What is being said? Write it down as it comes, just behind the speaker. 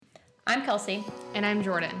I'm Kelsey. And I'm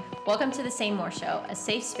Jordan. Welcome to the Say More Show, a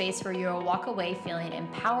safe space where you'll walk away feeling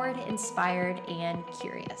empowered, inspired, and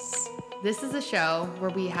curious. This is a show where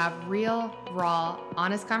we have real, raw,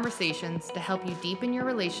 honest conversations to help you deepen your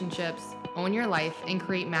relationships, own your life, and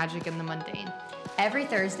create magic in the mundane. Every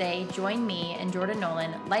Thursday, join me and Jordan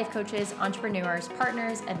Nolan, life coaches, entrepreneurs,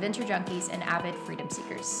 partners, adventure junkies, and avid freedom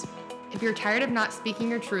seekers. If you're tired of not speaking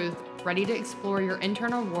your truth, ready to explore your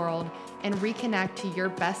internal world, and reconnect to your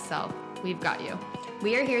best self, we've got you.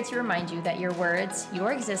 We are here to remind you that your words,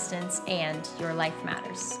 your existence, and your life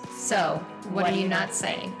matters. So, what are you not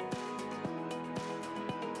saying?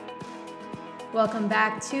 Welcome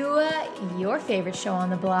back to your favorite show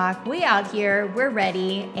on the block. We out here, we're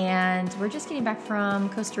ready, and we're just getting back from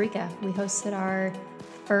Costa Rica. We hosted our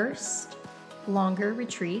first longer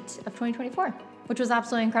retreat of 2024. Which was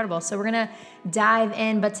absolutely incredible. So we're going to dive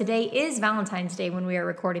in, but today is Valentine's Day when we are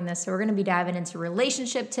recording this. So we're going to be diving into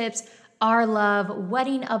relationship tips, our love,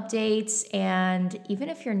 wedding updates, and even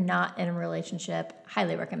if you're not in a relationship,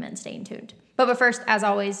 highly recommend staying tuned. But first, as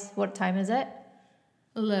always, what time is it?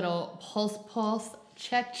 Little pulse,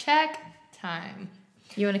 check time.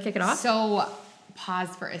 You want to kick it off? So pause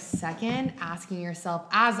for a second, asking yourself,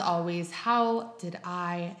 as always, how did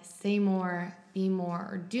I say more, be more,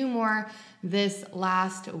 or do more this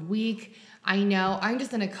last week? I know I'm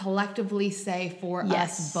just going to collectively say for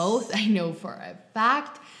us both, I know for a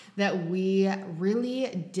fact that we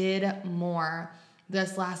really did more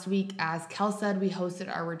this last week. As Kel said, we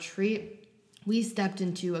hosted our retreat. We stepped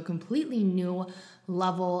into a completely new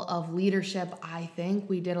level of leadership. I think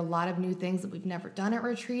we did a lot of new things that we've never done at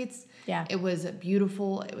retreats. Yeah. It was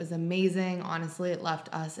beautiful. It was amazing. Honestly, it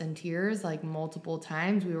left us in tears like multiple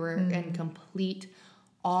times. We were in complete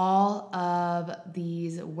awe of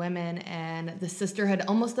these women and the sisterhood,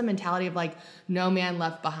 almost the mentality of like no man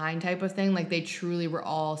left behind type of thing. Like they truly were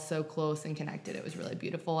all so close and connected. It was really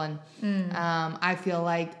beautiful. And I feel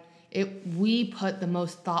like we put the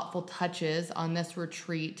most thoughtful touches on this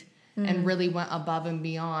retreat and really went above and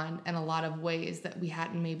beyond in a lot of ways that we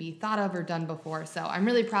hadn't maybe thought of or done before. So I'm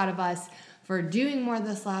really proud of us for doing more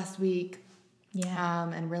this last week. Yeah.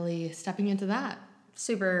 And really stepping into that.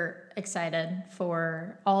 Super excited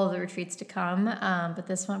for all of the retreats to come. But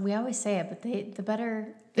this one, we always say it, but the better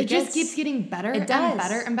it just keeps getting better and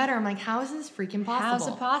better and better. I'm like, how is this freaking possible? How is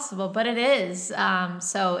it possible? But it is.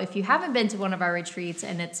 So if you haven't been to one of our retreats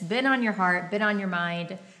and it's been on your heart, been on your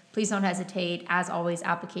mind, please don't hesitate. As always,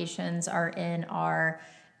 applications are in our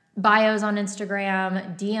bios on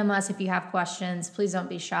Instagram. DM us if you have questions. Please don't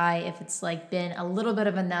be shy. If it's like been a little bit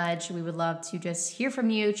of a nudge, we would love to just hear from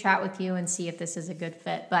you, chat with you, and see if this is a good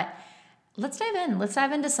fit. But let's dive in. Let's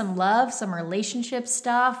dive into some love, some relationship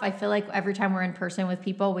stuff. I feel like every time we're in person with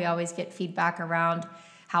people, we always get feedback around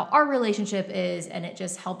how our relationship is, and it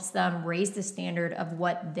just helps them raise the standard of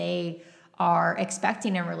what they are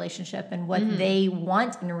expecting in a relationship and what they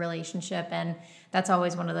want in a relationship. And that's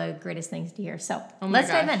always one of the greatest things to hear. So let's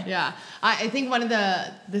dive in. Yeah. I think one of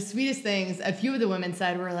the sweetest things a few of the women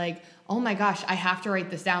said were like, oh my gosh, I have to write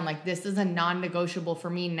this down. Like this is a non-negotiable for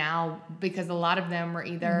me now, because a lot of them were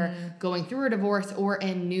either going through a divorce or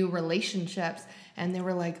in new relationships. And they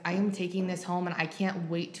were like, I am taking this home and I can't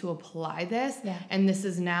wait to apply this. Yeah. And this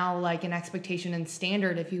is now like an expectation and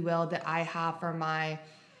standard, if you will, that I have for my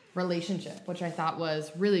relationship, which I thought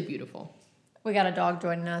was really beautiful. We got a dog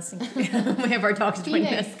joining us. And we have our dogs joining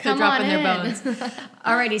us. Come They're dropping on their in. bones.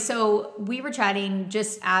 Alrighty, so we were chatting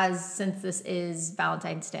since this is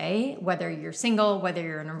Valentine's Day, whether you're single, whether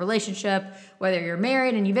you're in a relationship, whether you're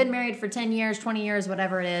married and you've been married for 10 years, 20 years,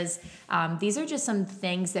 whatever it is. These are just some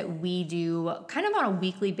things that we do kind of on a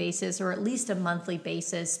weekly basis or at least a monthly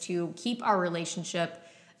basis to keep our relationship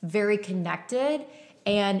very connected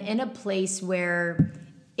and in a place where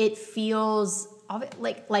it feels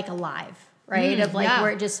like alive, right? Where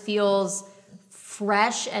it just feels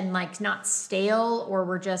fresh and like not stale, or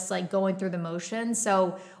we're just like going through the motions.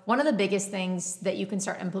 So one of the biggest things that you can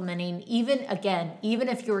start implementing, even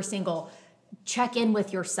if you're single, check in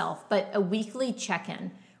with yourself, but a weekly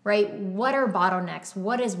check-in, right? What are bottlenecks?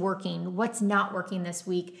 What is working? What's not working this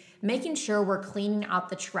week? Making sure we're cleaning out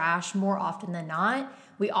the trash more often than not.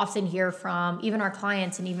 We often hear from even our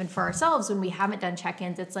clients and even for ourselves when we haven't done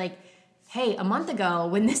check-ins, it's like, hey, a month ago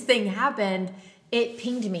when this thing happened, it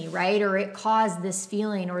pinged me, right? Or it caused this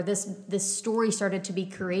feeling, or this story started to be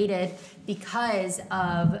created because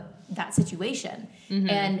of that situation.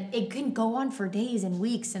 And it can go on for days and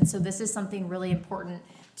weeks. And so this is something really important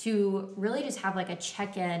to really just have like a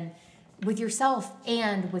check-in with yourself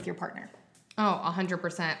and with your partner. Oh,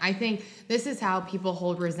 100%. I think this is how people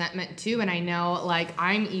hold resentment too. And I know, like,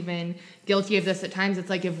 I'm even guilty of this at times.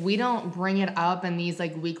 It's like, if we don't bring it up in these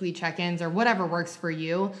like weekly check-ins or whatever works for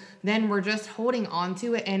you, then we're just holding on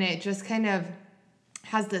to it. And it just kind of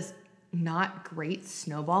has this not great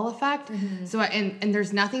snowball effect. So, and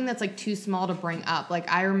there's nothing that's like too small to bring up.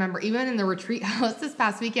 Like, I remember even in the retreat house this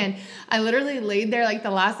past weekend, I literally laid there like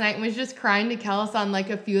the last night and was just crying to Kellis on like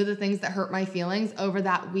a few of the things that hurt my feelings over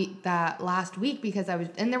that last week, because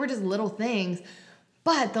and there were just little things,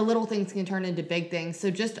 but the little things can turn into big things.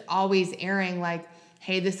 So just always airing like,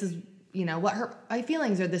 hey, this is, what hurt my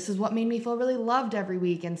feelings, or this is what made me feel really loved every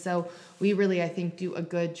week. And so we really, I think, do a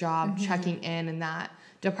good job checking in that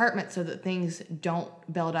department so that things don't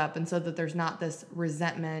build up and so that there's not this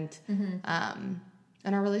resentment in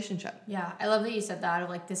our relationship. Yeah, I love that you said that, of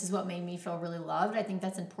like, this is what made me feel really loved. I think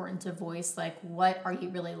that's important to voice, like, what are you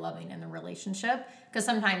really loving in the relationship? Because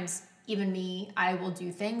sometimes even me, I will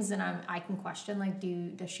do things and I can question, like,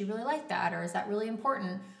 does she really like that? Or is that really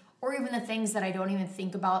important? Or even the things that I don't even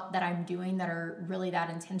think about that I'm doing that are really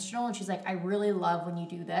that intentional. And she's like, I really love when you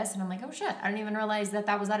do this. And I'm like, oh shit, I didn't even realize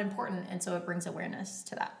that was that important. And so it brings awareness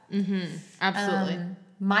to that. Absolutely.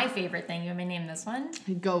 My favorite thing, you want me to name this one?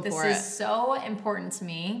 Go for it. This is so important to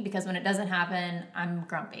me because when it doesn't happen, I'm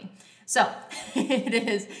grumpy. So it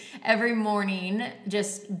is every morning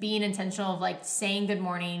just being intentional of like saying good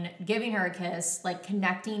morning, giving her a kiss, like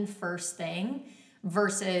connecting first thing,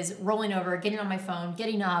 versus rolling over, getting on my phone,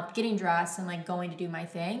 getting up, getting dressed, and like going to do my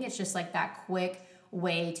thing. It's just like that quick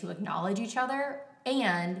way to acknowledge each other.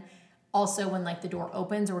 And also when like the door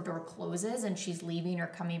opens or door closes and she's leaving or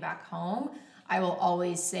coming back home, I will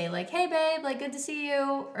always say like, hey babe, like good to see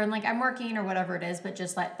you, or like I'm working or whatever it is, but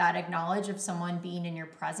just like that acknowledge of someone being in your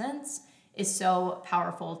presence is so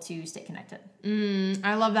powerful to stay connected.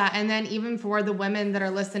 I love that. And then even for the women that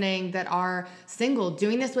are listening that are single,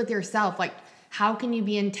 doing this with yourself, like, how can you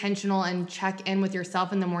be intentional and check in with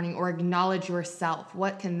yourself in the morning or acknowledge yourself?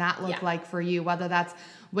 What can that look like for you? Whether that's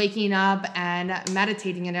waking up and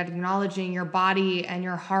meditating and acknowledging your body and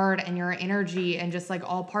your heart and your energy and just like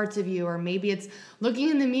all parts of you, or maybe it's looking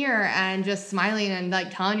in the mirror and just smiling and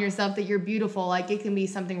like telling yourself that you're beautiful. Like, it can be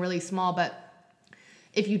something really small, but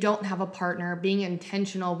if you don't have a partner, being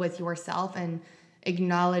intentional with yourself and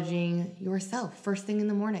acknowledging yourself first thing in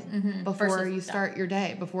the morning before you start your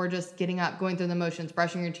day, before just getting up, going through the motions,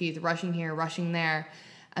 brushing your teeth, rushing here, rushing there.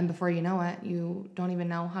 And before you know it, you don't even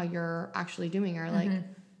know how you're actually doing, or like,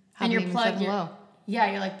 and you're plugged.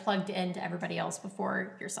 You're like plugged into everybody else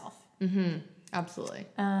before yourself. Absolutely.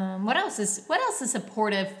 What else is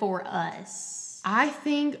supportive for us? I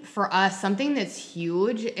think for us, something that's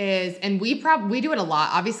huge is, and we do it a lot.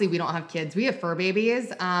 Obviously, we don't have kids. We have fur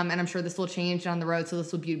babies, and I'm sure this will change down the road. So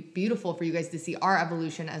this will be beautiful for you guys to see our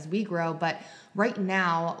evolution as we grow. But right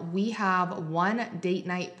now, we have one date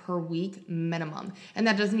night per week minimum. And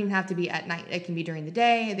that doesn't even have to be at night. It can be during the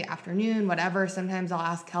day, the afternoon, whatever. Sometimes I'll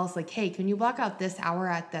ask Kels, like, hey, can you block out this hour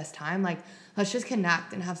at this time? Like, let's just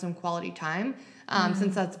connect and have some quality time.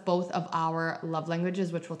 Since that's both of our love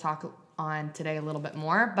languages, which we'll talk on today a little bit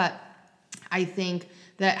more. But I think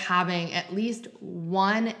that having at least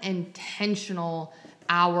one intentional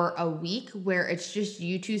hour a week where it's just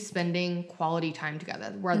you two spending quality time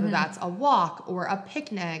together, whether that's a walk or a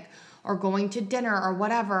picnic or going to dinner or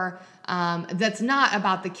whatever, that's not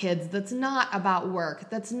about the kids, that's not about work,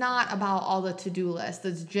 that's not about all the to-do list,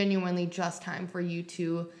 that's genuinely just time for you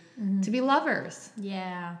two to be lovers.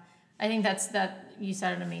 Yeah. I think that you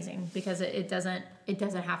said it amazing, because it doesn't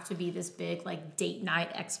have to be this big like date night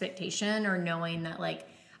expectation, or knowing that, like,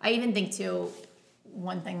 I even think too,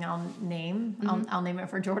 one thing I'll name it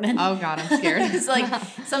for Jordan. Oh God, I'm scared. It's like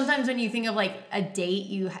sometimes when you think of like a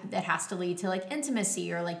date, that has to lead to like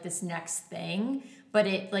intimacy or like this next thing, but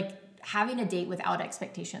it like having a date without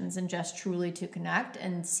expectations and just truly to connect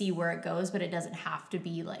and see where it goes, but it doesn't have to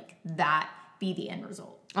be like that be the end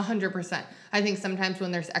result. 100%. I think sometimes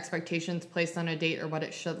when there's expectations placed on a date or what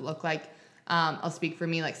it should look like, I'll speak for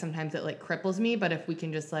me, like sometimes it like cripples me, but if we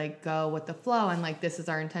can just like go with the flow and like this is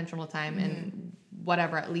our intentional time and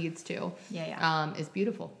whatever it leads to is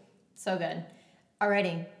beautiful. So good.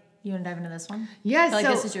 Alrighty. You want to dive into this one? Yeah, I feel like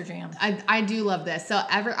this is your jam. I do love this. So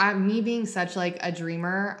me being such like a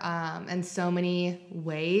dreamer in so many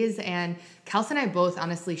ways, and Kels and I both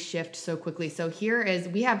honestly shift so quickly. So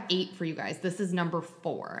we have 8 for you guys. This is number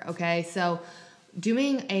 4. Okay, so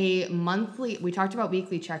doing a monthly, we talked about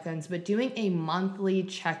weekly check-ins, but doing a monthly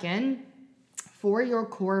check-in for your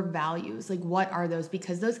core values. Like, what are those?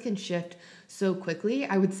 Because those can shift so quickly.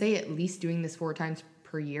 I would say at least doing this 4 times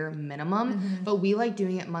per year minimum, but we like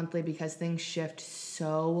doing it monthly because things shift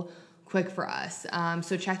so quick for us.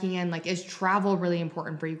 So checking in, like, is travel really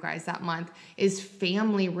important for you guys that month? Is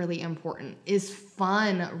family really important? Is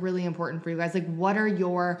fun really important for you guys? Like, what are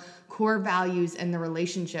your core values in the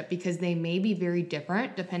relationship? Because they may be very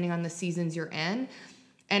different depending on the seasons you're in.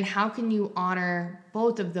 And how can you honor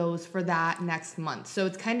both of those for that next month? So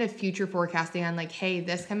it's kind of future forecasting on like, hey,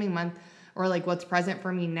 this coming month, or like what's present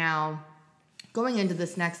for me now going into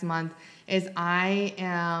this next month is I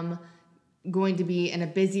am going to be in a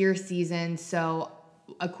busier season. So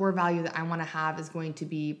a core value that I want to have is going to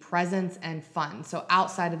be presence and fun. So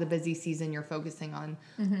outside of the busy season, you're focusing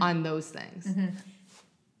on those things.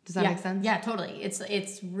 Does that make sense? Yeah, totally.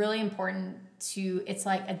 It's really important to, it's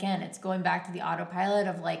like, again, it's going back to the autopilot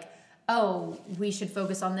of like, oh, we should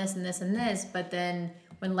focus on this and this and this. But then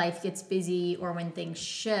when life gets busy or when things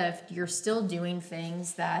shift, you're still doing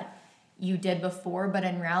things that you did before, but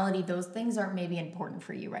in reality, those things aren't maybe important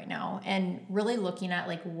for you right now. And really looking at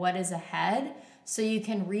like what is ahead so you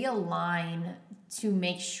can realign to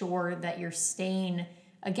make sure that you're staying,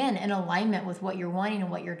 again, in alignment with what you're wanting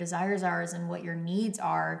and what your desires are and what your needs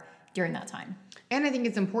are during that time. And I think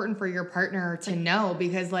it's important for your partner to know,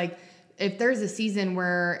 because like if there's a season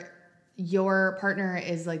where your partner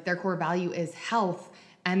is like their core value is health,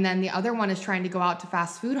 and then the other one is trying to go out to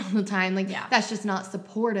fast food all the time. Like, that's just not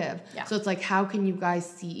supportive. Yeah. So it's like, how can you guys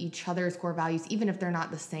see each other's core values, even if they're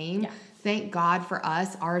not the same? Yeah. Thank God for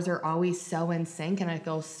us. Ours are always so in sync, and I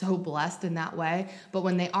feel so blessed in that way. But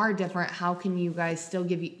when they are different, how can you guys still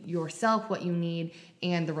give yourself what you need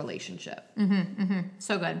and the relationship?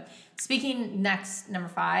 So good. Speaking next, number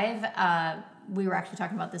 5, we were actually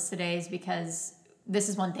talking about this today, is because this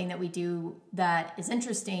is one thing that we do that is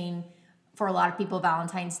interesting. For a lot of people,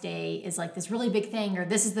 Valentine's Day is like this really big thing, or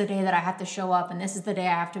this is the day that I have to show up, and this is the day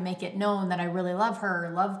I have to make it known that I really love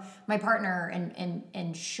her, love my partner,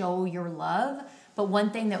 and show your love. But one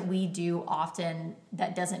thing that we do often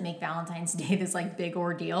that doesn't make Valentine's Day this like big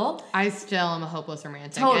ordeal. I still am a hopeless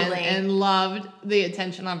romantic. Totally. And loved the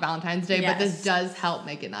attention on Valentine's Day, Yes. but this does help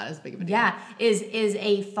make it not as big of a deal. Yeah, is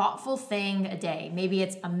a thoughtful thing a day. Maybe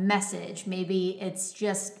it's a message. Maybe it's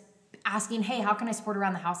just asking, hey, how can I support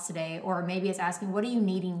around the house today? Or maybe it's asking, what are you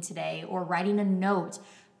needing today? Or writing a note,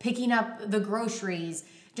 picking up the groceries,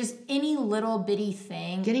 just any little bitty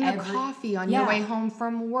thing. Getting a coffee on your way home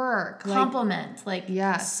from work. Compliment.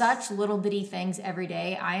 Yes. Such little bitty things every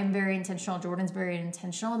day. I am very intentional. Jordan's very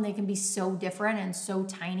intentional, and they can be so different and so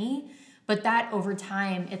tiny. But that over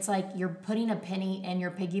time, it's like you're putting a penny in your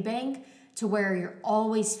piggy bank to where you're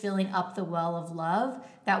always filling up the well of love.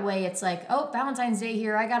 That way it's like, oh, Valentine's Day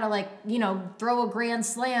here, I gotta throw a grand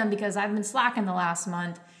slam because I've been slacking the last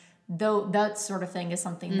month. Though that sort of thing is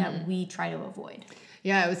something that we try to avoid.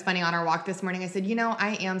 Yeah, it was funny on our walk this morning. I said,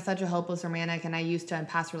 I am such a hopeless romantic, and I used to in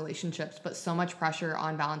past relationships put so much pressure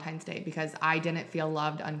on Valentine's Day because I didn't feel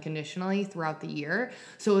loved unconditionally throughout the year.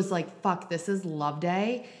 So it was like, fuck, this is love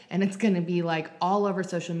day, and it's going to be like all over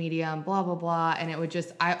social media and blah, blah, blah. And it would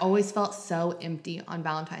just, I always felt so empty on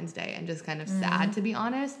Valentine's Day and just kind of sad, to be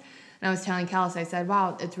honest. And I was telling Callus, I said,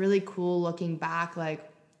 wow, it's really cool looking back.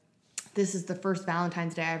 Like, this is the first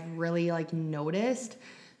Valentine's Day I've really noticed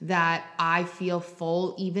that I feel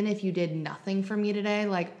full, even if you did nothing for me today.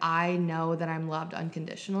 Like, I know that I'm loved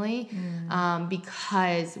unconditionally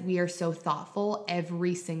because we are so thoughtful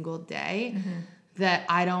every single day that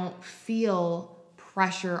I don't feel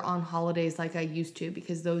pressure on holidays like I used to,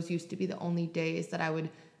 because those used to be the only days that I would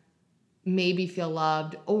maybe feel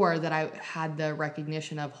loved, or that I had the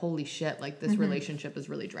recognition of, holy shit, like this relationship is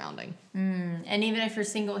really drowning. And even if you're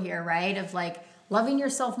single here, right, of like loving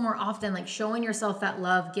yourself more often, like showing yourself that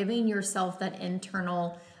love, giving yourself that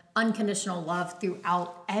internal unconditional love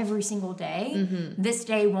throughout every single day, this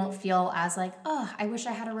day won't feel as like, oh, I wish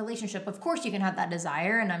I had a relationship. Of course you can have that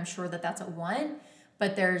desire, and I'm sure that that's a one,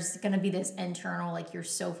 but there's going to be this internal, like you're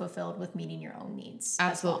so fulfilled with meeting your own needs.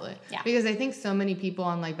 Absolutely. Yeah. Because I think so many people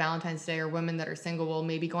on Valentine's Day, or women that are single, will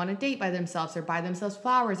maybe go on a date by themselves or buy themselves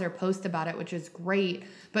flowers or post about it, which is great.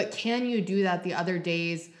 But can you do that the other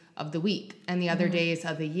days of the week and the other days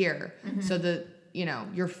of the year? So that,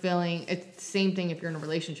 you're feeling, it's the same thing if you're in a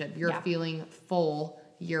relationship. You're feeling full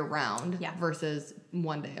year round versus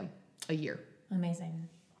one day a year. Amazing.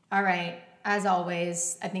 All right. As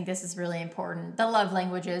always, I think this is really important. The love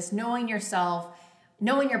languages, knowing yourself,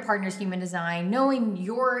 knowing your partner's human design, knowing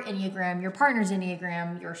your Enneagram, your partner's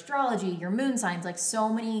Enneagram, your astrology, your moon signs, like so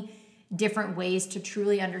many different ways to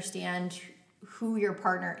truly understand who your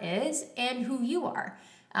partner is and who you are.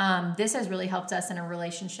 This has really helped us in a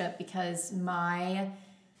relationship because my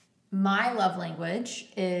love language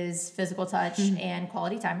is physical touch and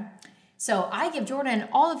quality time. So I give Jordan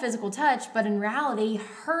all the physical touch, but in reality,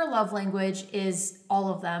 her love language is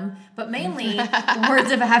all of them, but mainly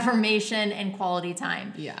words of affirmation and quality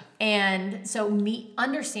time. Yeah. And so me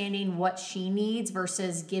understanding what she needs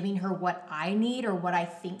versus giving her what I need or what I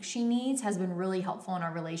think she needs has been really helpful in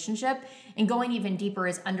our relationship. And going even deeper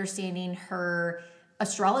is understanding her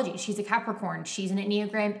astrology. She's a Capricorn. She's an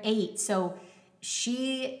Enneagram 8. So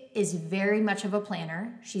she is very much of a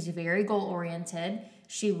planner. She's very goal oriented.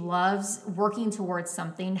 She loves working towards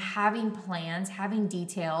something, having plans, having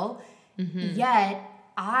detail. Yet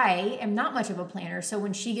I am not much of a planner. So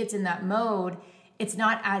when she gets in that mode, it's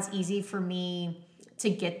not as easy for me to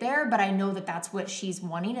get there, but I know that that's what she's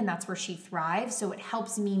wanting and that's where she thrives. So it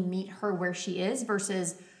helps me meet her where she is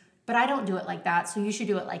versus, but I don't do it like that. So you should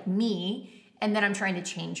do it like me. And then I'm trying to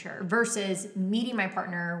change her versus meeting my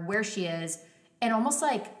partner where she is. And almost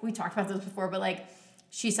like we talked about this before, but like,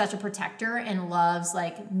 she's such a protector and loves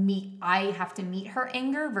I have to meet her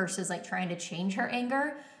anger versus like trying to change her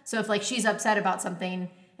anger. So if like she's upset about something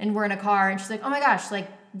and we're in a car and she's like, oh my gosh, like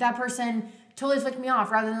that person totally flicked me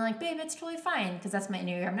off, rather than like, babe, it's totally fine because that's my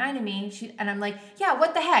Enneagram 9 to me. And I'm like, yeah,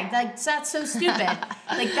 what the heck? Like that's so stupid.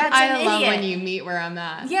 Like that's an idiot. I love when you meet where I'm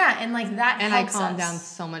at. Yeah, and like that and helps I calm us down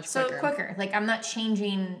so much quicker. Like I'm not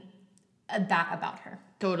changing that about her.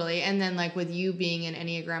 Totally. And then like with you being an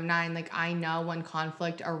Enneagram 9, like I know when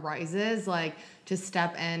conflict arises, like to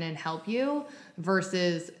step in and help you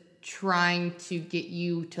versus trying to get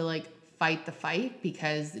you to like fight the fight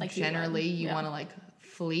because like generally you want to like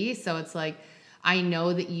flee. So it's like, I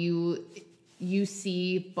know that you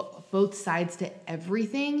see both sides to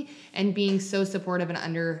everything and being so supportive and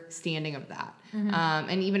understanding of that.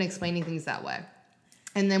 And even explaining things that way.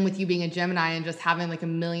 And then with you being a Gemini and just having like a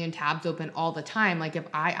million tabs open all the time, like if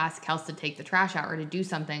I ask Kels to take the trash out or to do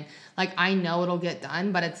something, like I know it'll get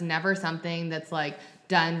done, but it's never something that's like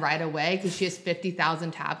done right away because she has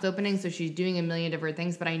 50,000 tabs opening. So she's doing a million different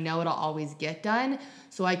things, but I know it'll always get done.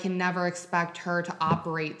 So I can never expect her to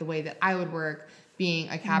operate the way that I would work being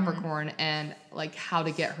a Capricorn and like how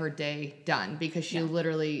to get her day done because she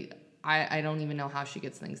literally... I don't even know how she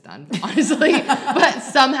gets things done, honestly. But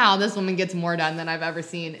somehow this woman gets more done than I've ever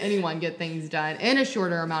seen anyone get things done in a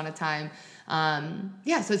shorter amount of time.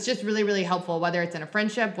 So it's just really, really helpful, whether it's in a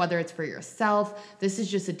friendship, whether it's for yourself. This is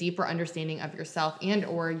just a deeper understanding of yourself and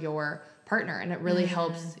or your partner. And it really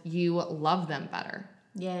helps you love them better.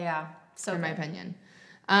 Yeah. So in my opinion.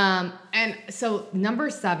 And so number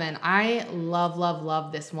 7, I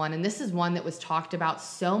love this one. And this is one that was talked about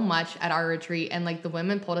so much at our retreat. And like the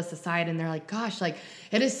women pulled us aside and they're like, gosh, like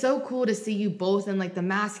it is so cool to see you both in like the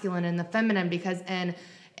masculine and the feminine, because in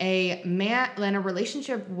a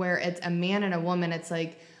relationship where it's a man and a woman, it's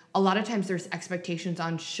like a lot of times there's expectations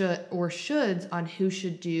on shoulds on who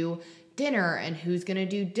should do dinner and who's going to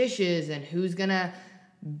do dishes and who's going to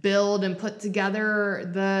build and put together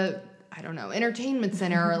the entertainment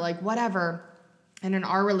center or like whatever. And in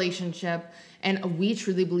our relationship, and we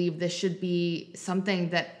truly believe this should be something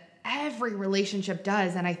that every relationship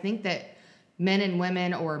does. And I think that men and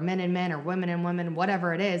women or men and men or women and women,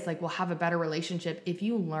 whatever it is, like will have a better relationship if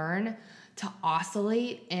you learn to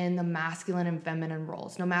oscillate in the masculine and feminine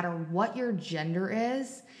roles. No matter what your gender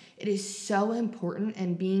is, it is so important,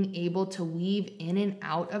 and being able to weave in and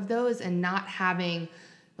out of those and not having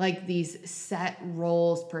like these set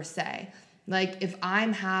roles per se. Like if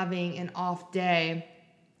I'm having an off day,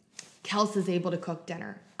 Kels is able to cook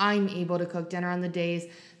dinner. I'm able to cook dinner on the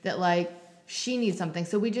days that like she needs something.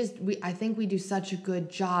 So I think we do such a good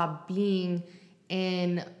job being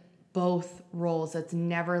in both roles. It's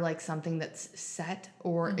never like something that's set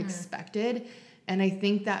or expected. And I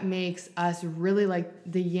think that makes us really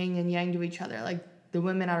like the yin and yang to each other. Like the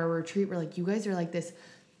women at our retreat were like, you guys are like this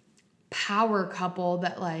power couple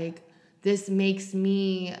that like this makes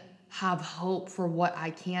me have hope for what I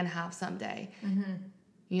can have someday.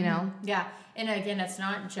 You know? Yeah. And again, it's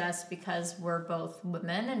not just because we're both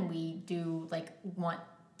women and we do like want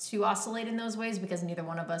to oscillate in those ways, because neither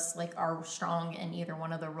one of us like are strong in either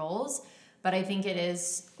one of the roles. But I think it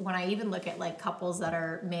is, when I even look at like couples that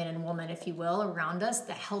are man and woman, if you will, around us,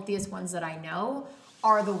 the healthiest ones that I know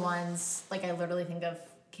are the ones, like I literally think of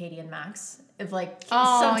Katie and Max. If like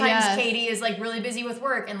sometimes Katie is like really busy with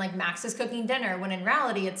work and like Max is cooking dinner, when in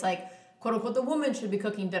reality it's like quote unquote the woman should be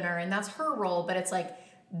cooking dinner and that's her role. But it's like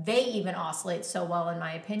they even oscillate so well, in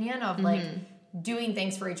my opinion, of like doing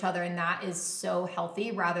things for each other, and that is so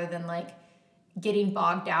healthy, rather than like getting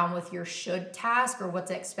bogged down with your should task or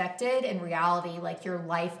what's expected. In reality, like your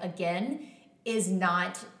life again is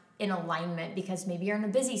not in alignment because maybe you're in a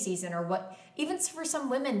busy season, or what, even for some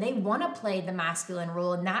women, they want to play the masculine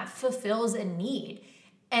role and that fulfills a need.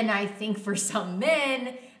 And I think for some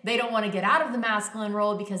men, they don't want to get out of the masculine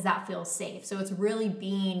role because that feels safe. So it's really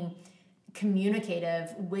being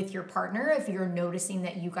communicative with your partner if you're noticing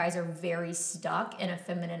that you guys are very stuck in a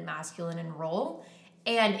feminine masculine role.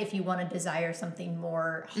 And if you want to desire something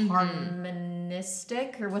more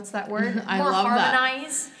harmonistic, or what's that word? I more love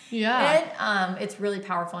harmonized. that. Yeah. It's really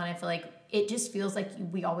powerful. And I feel like it just feels like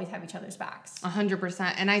we always have each other's backs.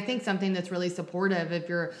 100%. And I think something that's really supportive, if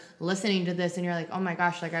you're listening to this and you're like, oh my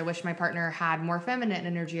gosh, like I wish my partner had more feminine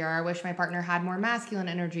energy, or I wish my partner had more masculine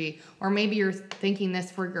energy, or maybe you're thinking this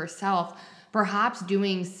for yourself, perhaps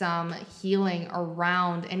doing some healing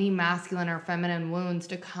around any masculine or feminine wounds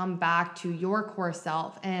to come back to your core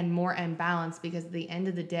self and more in balance, because at the end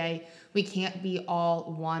of the day, we can't be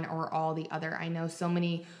all one or all the other. I know so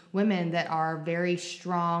many women that are very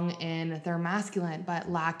strong in their masculine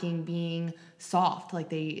but lacking being soft, like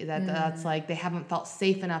that's like they haven't felt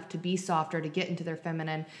safe enough to be soft or to get into their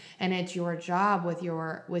feminine. And it's your job with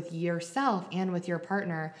yourself and with your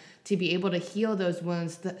partner to be able to heal those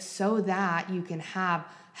wounds so that you can have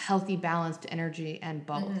healthy, balanced energy and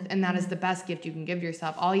both. And that is the best gift you can give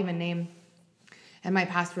yourself. I'll even name in my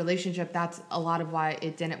past relationship, that's a lot of why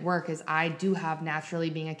it didn't work, is I do have,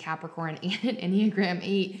 naturally being a Capricorn and an Enneagram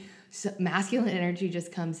 8, so masculine energy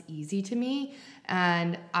just comes easy to me.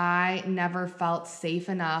 And I never felt safe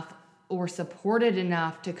enough or supported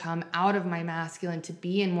enough to come out of my masculine to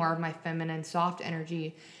be in more of my feminine, soft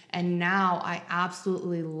energy. And now I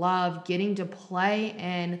absolutely love getting to play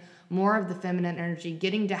in more of the feminine energy,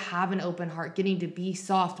 getting to have an open heart, getting to be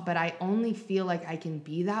soft. But I only feel like I can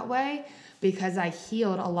be that way because I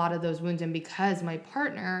healed a lot of those wounds, and because my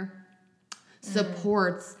partner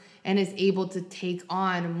supports and is able to take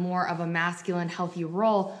on more of a masculine, healthy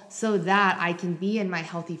role so that I can be in my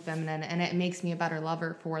healthy feminine, and it makes me a better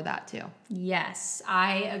lover for that too. Yes,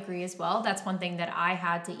 I agree as well. That's one thing that I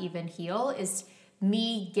had to even heal, is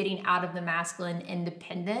me getting out of the masculine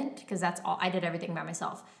independent, because that's all, I did everything by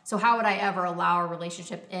myself. So how would I ever allow a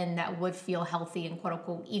relationship in that would feel healthy and quote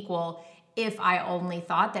unquote equal if I only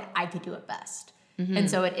thought that I could do it best? And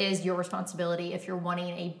so it is your responsibility, if you're wanting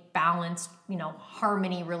a balanced,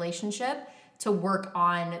 harmony relationship, to work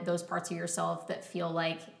on those parts of yourself that feel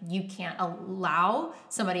like you can't allow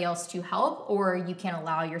somebody else to help, or you can't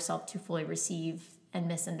allow yourself to fully receive, and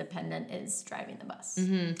Miss Independent is driving the bus.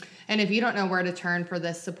 And if you don't know where to turn for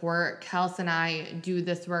this support, Kels and I do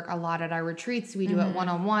this work a lot at our retreats. We do it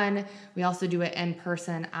one-on-one. We also do it in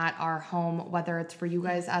person at our home, whether it's for you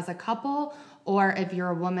guys as a couple, or if you're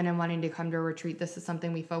a woman and wanting to come to a retreat. This is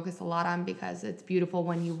something we focus a lot on because it's beautiful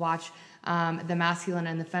when you watch the masculine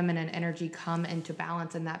and the feminine energy come into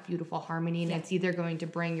balance in that beautiful harmony. And it's either going to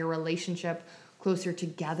bring your relationship closer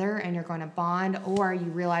together and you're going to bond, or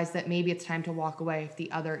you realize that maybe it's time to walk away if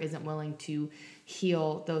the other isn't willing to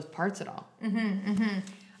heal those parts at all.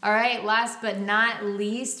 All right, last but not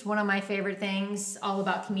least, one of my favorite things, all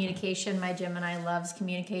about communication. My Gemini loves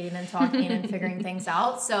communicating and talking and figuring things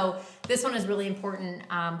out. So this one is really important,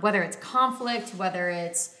 whether it's conflict, whether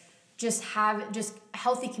it's just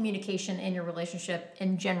healthy communication in your relationship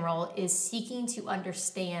in general, is seeking to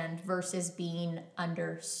understand versus being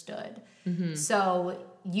understood. So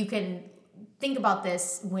you can think about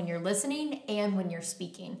this when you're listening and when you're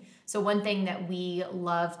speaking. So one thing that we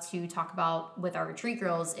love to talk about with our retreat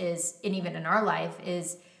girls is, and even in our life,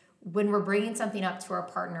 is when we're bringing something up to our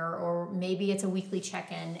partner, or maybe it's a weekly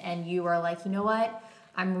check-in and you are like, you know what,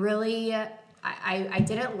 I'm really, I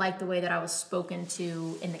didn't like the way that I was spoken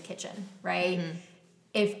to in the kitchen, right?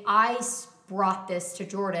 If I brought this to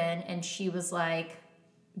Jordan and she was like,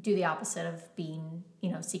 do the opposite of being,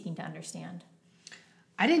 seeking to understand.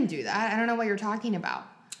 I didn't do that. I don't know what you're talking about.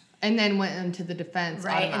 And then went into the defense.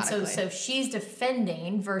 Right. And so she's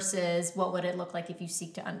defending versus what would it look like if you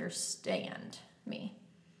seek to understand me?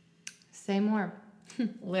 Say more.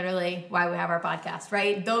 Literally why we have our podcast,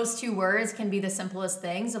 right? Those two words can be the simplest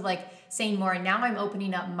things of like saying more. And now I'm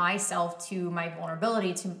opening up myself to my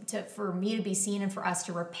vulnerability to for me to be seen and for us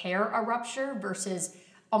to repair a rupture versus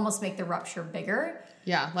almost make the rupture bigger.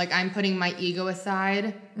 Yeah. Like I'm putting my ego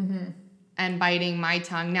aside. And biting my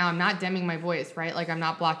tongue. Now, I'm not dimming my voice, right? Like I'm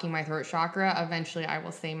not blocking my throat chakra. Eventually, I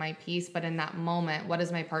will say my piece. But in that moment, what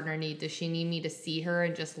does my partner need? Does she need me to see her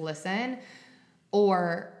and just listen?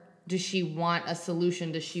 Or does she want a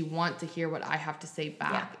solution? Does she want to hear what I have to say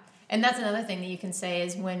back? Yeah. And that's another thing that you can say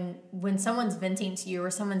is when someone's venting to you or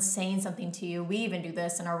someone's saying something to you, we even do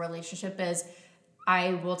this in our relationship, is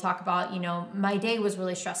I will talk about, my day was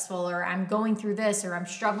really stressful, or I'm going through this, or I'm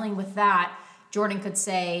struggling with that. Jordan could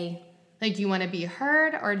say, like, do you want to be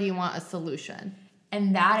heard or do you want a solution?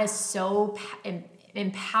 And that is so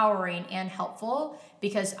empowering and helpful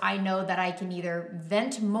because I know that I can either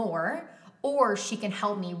vent more or she can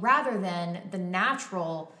help me rather than the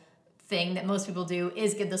natural thing that most people do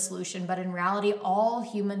is give the solution. But in reality, all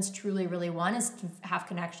humans truly really want is to have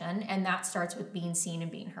connection, and that starts with being seen and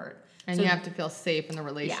being heard. And you have to feel safe in the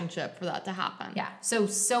relationship for that to happen. Yeah.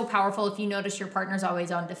 So powerful. If you notice your partner's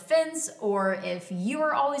always on defense, or if you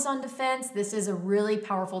are always on defense, this is a really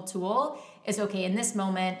powerful tool. It's okay in this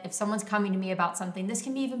moment, if someone's coming to me about something, this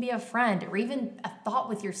can even be a friend or even a thought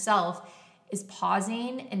with yourself, is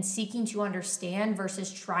pausing and seeking to understand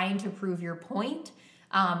versus trying to prove your point.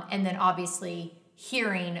 And then obviously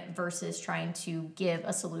hearing versus trying to give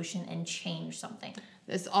a solution and change something.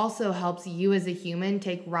 This also helps you as a human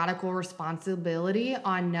take radical responsibility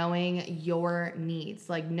on knowing your needs,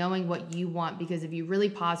 like knowing what you want. Because if you really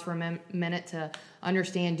pause for a minute to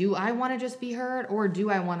understand, do I want to just be heard or do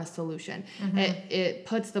I want a solution? Mm-hmm. It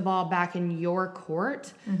puts the ball back in your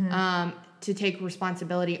court. Mm-hmm. To take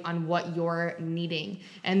responsibility on what you're needing.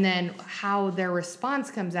 And then how their response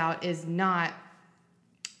comes out is not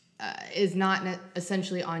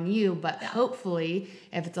essentially on you, but hopefully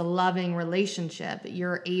if it's a loving relationship,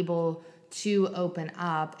 you're able to open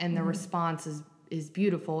up and the response is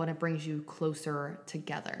beautiful and it brings you closer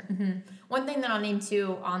together. Mm-hmm. One thing that I'll name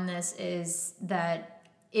too on this is that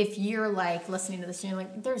if you're like listening to this and you're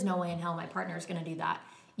like, there's no way in hell my partner is going to do that.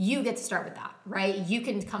 You get to start with that, right? You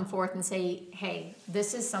can come forth and say, hey,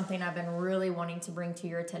 this is something I've been really wanting to bring to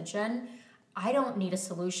your attention. I don't need a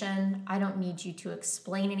solution. I don't need you to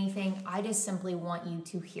explain anything. I just simply want you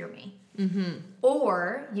to hear me. Mm-hmm.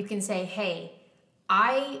 Or you can say, hey,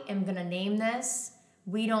 I am going to name this.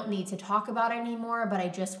 We don't need to talk about it anymore, but I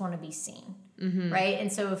just want to be seen. Mm-hmm. Right?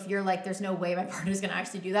 And so if you're like, there's no way my partner's going to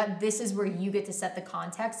actually do that, this is where you get to set the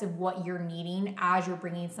context of what you're needing as you're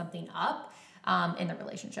bringing something up. In the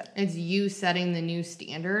relationship. It's you setting the new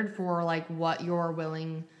standard for like what you're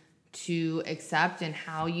willing to accept and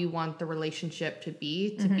how you want the relationship to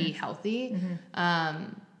be healthy.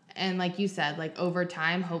 Mm-hmm. And like you said, like over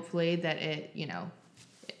time, hopefully that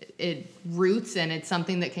it roots and it's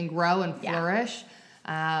something that can grow and flourish.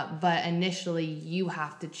 But initially you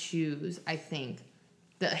have to choose, I think,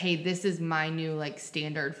 that, hey, this is my new like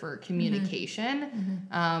standard for communication,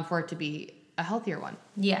 for it to be a healthier one.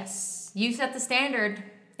 Yes. You set the standard.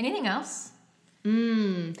 Anything else?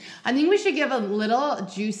 I think we should give a little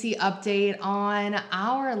juicy update on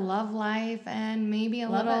our love life and maybe a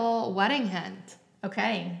little wedding hint.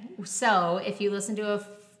 Okay. So if you listen to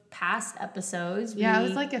past episodes. It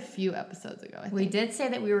was like a few episodes ago, I think. We did say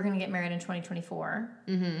that we were going to get married in 2024.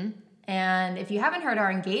 Mm-hmm. And if you haven't heard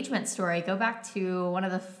our engagement story, go back to one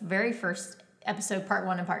of the very first episode, part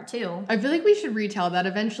 1 and part 2. I feel like we should retell that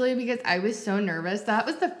eventually because I was so nervous. That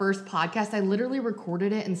was the first podcast. I literally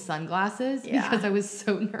recorded it in sunglasses because I was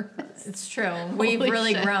so nervous. It's true. We've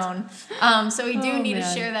really grown. So we do need to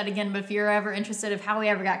share that again. But if you're ever interested of how we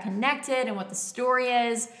ever got connected and what the story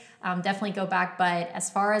is, definitely go back. But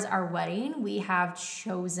as far as our wedding, we have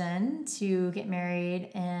chosen to get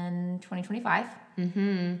married in 2025.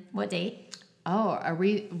 Mm-hmm. What date? Oh, are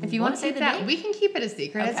we? If you want to say the date, we can keep it a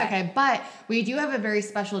secret. Okay. It's okay. But we do have a very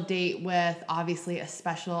special date with obviously a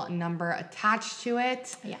special number attached to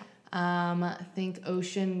it. Yeah. I think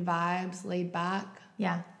ocean vibes, laid back.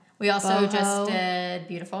 Yeah. We also just did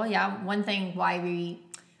beautiful. Yeah. One thing why we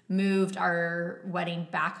moved our wedding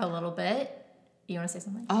back a little bit. You want to say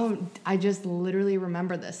something? Oh, I just literally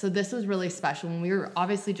remember this. So this was really special when we were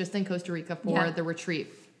obviously just in Costa Rica for the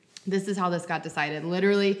retreat. This is how this got decided.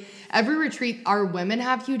 Literally, every retreat, our women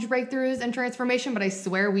have huge breakthroughs and transformation, but I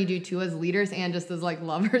swear we do too as leaders and just as like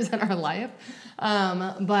lovers in our life.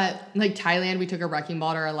 But like Thailand, we took a wrecking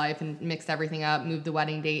ball to our life and mixed everything up, moved the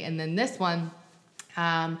wedding date. And then this one,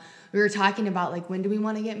 we were talking about like, when do we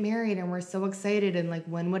want to get married? And we're so excited. And like,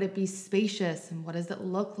 when would it be spacious? And what does it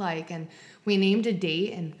look like? And we named a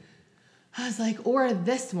date and I was like, or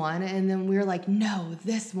this one. And then we were like, no,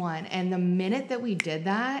 this one. And the minute that we did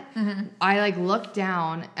that, I like looked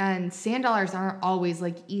down and sand dollars aren't always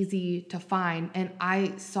like easy to find. And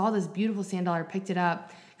I saw this beautiful sand dollar, picked it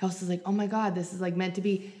up. I was like, oh my God, this is like meant to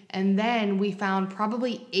be. And then we found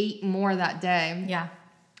probably 8 more that day. Yeah.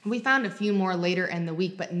 We found a few more later in the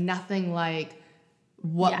week, but nothing like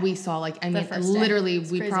what we saw. Like, I mean, literally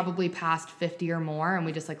we probably passed 50 or more and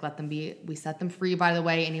we just like let them be. We set them free, by the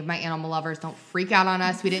way. Any of my animal lovers, don't freak out on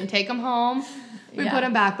us. We didn't take them home. We put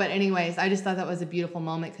them back. But anyways, I just thought that was a beautiful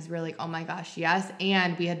moment because we were like, oh my gosh, yes.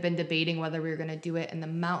 And we had been debating whether we were going to do it in the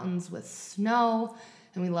mountains with snow.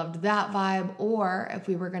 And we loved that vibe. Or if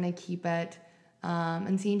we were going to keep it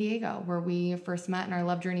in San Diego, where we first met and our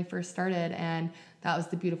love journey first started. And that was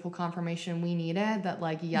the beautiful confirmation we needed that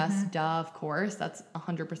like, yes, duh, of course, that's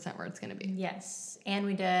 100% where it's going to be. Yes. And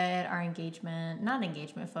we did our not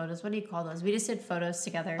engagement photos. What do you call those? We just did photos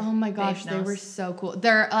together. Oh my gosh, they were so cool.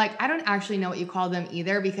 They're like, I don't actually know what you call them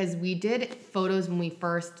either because we did photos when we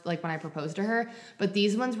first, like when I proposed to her, but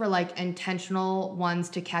these ones were like intentional ones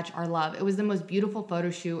to catch our love. It was the most beautiful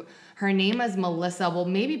photo shoot. Her name is Melissa. We'll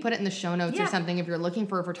maybe put it in the show notes or something if you're looking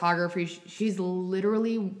for a photographer. She's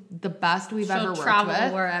literally the best we've ever worked with. She'll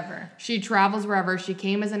travel wherever. She travels wherever. She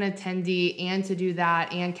came as an attendee and to do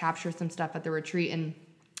that and capture some stuff at the retreat. And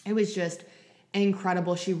it was just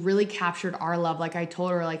incredible. She really captured our love. Like I told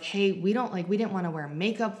her, like, hey, we didn't want to wear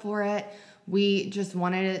makeup for it. We just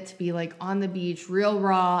wanted it to be like on the beach, real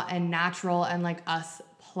raw and natural and like us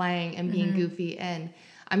playing and being goofy. And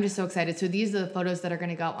I'm just so excited. So these are the photos that are going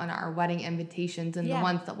to go on our wedding invitations and the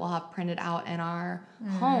ones that we'll have printed out in our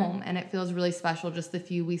home. And it feels really special. Just the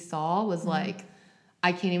few we saw was like,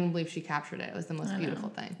 I can't even believe she captured it. It was the most beautiful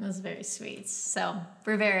thing. It was very sweet. So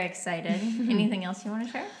we're very excited. Anything else you want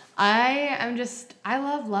to share? I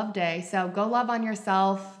love Love Day. So go love on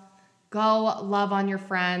yourself. Go love on your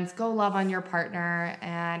friends. Go love on your partner.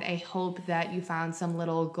 And I hope that you found some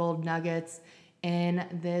little gold nuggets in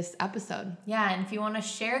this episode. Yeah, and if you want to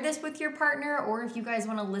share this with your partner or if you guys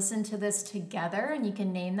want to listen to this together and you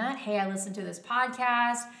can name that, hey, I listened to this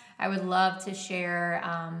podcast, I would love to share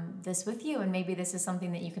this with you and maybe this is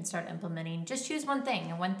something that you can start implementing. Just choose one thing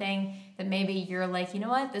and one thing that maybe you're like, you know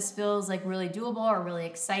what, this feels like really doable or really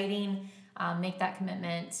exciting. Make that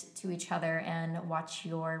commitment to each other and watch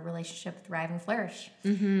your relationship thrive and flourish.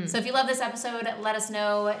 So if you love this episode, let us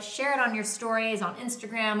know. Share it on your stories on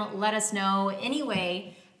Instagram. Let us know any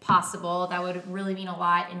way possible. That would really mean a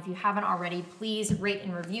lot. And if you haven't already, please rate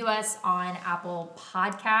and review us on Apple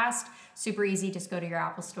Podcast. Super easy. Just go to your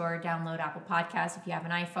Apple store, download Apple Podcast. If you have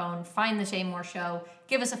an iPhone, find the Shay Moore Show,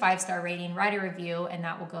 give us a 5-star rating, write a review, and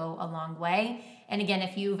that will go a long way. And again,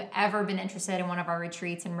 if you've ever been interested in one of our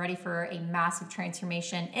retreats and ready for a massive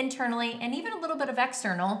transformation internally and even a little bit of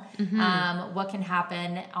external, what can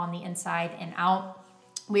happen on the inside and out,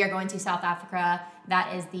 we are going to South Africa.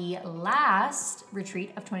 That is the last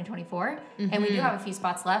retreat of 2024. And we do have a few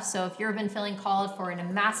spots left. So if you've been feeling called for a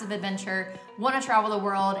massive adventure, want to travel the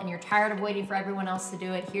world, and you're tired of waiting for everyone else to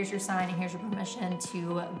do it, here's your sign and here's your permission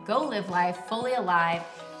to go live life fully alive,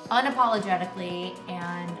 unapologetically,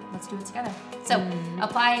 and let's do it together. So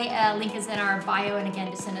apply, link is in our bio, and again,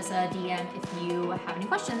 just send us a DM if you have any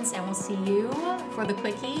questions, and we'll see you for the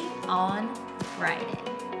quickie on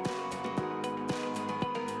Friday.